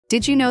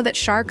Did you know that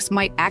sharks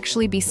might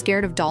actually be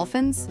scared of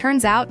dolphins?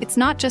 Turns out it's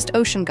not just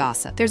ocean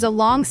gossip. There's a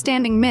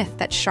long-standing myth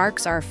that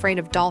sharks are afraid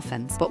of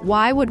dolphins. But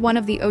why would one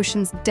of the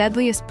ocean's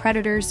deadliest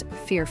predators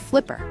fear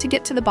Flipper? To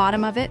get to the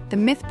bottom of it, the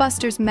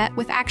MythBusters met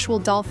with actual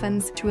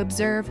dolphins to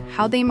observe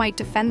how they might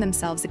defend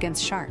themselves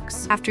against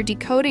sharks. After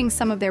decoding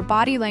some of their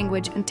body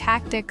language and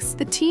tactics,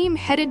 the team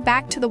headed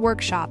back to the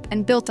workshop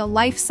and built a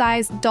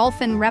life-size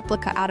dolphin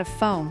replica out of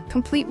foam,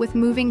 complete with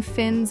moving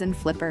fins and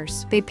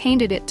flippers. They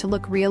painted it to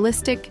look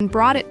realistic and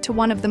brought it to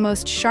one of the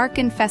most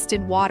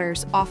shark-infested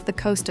waters off the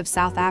coast of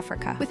South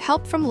Africa. With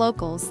help from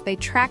locals, they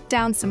tracked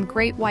down some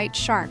great white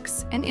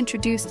sharks and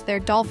introduced their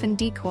dolphin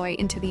decoy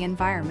into the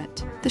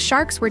environment. The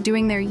sharks were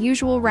doing their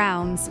usual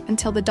rounds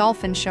until the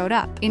dolphin showed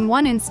up. In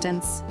one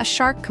instance, a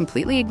shark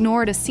completely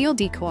ignored a seal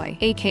decoy,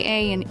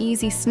 aka an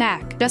easy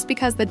snack, just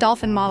because the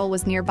dolphin model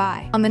was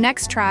nearby. On the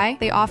next try,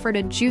 they offered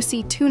a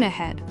juicy tuna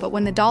head, but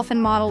when the dolphin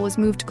model was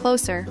moved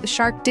closer, the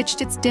shark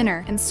ditched its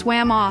dinner and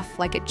swam off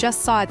like it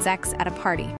just saw its ex at a party.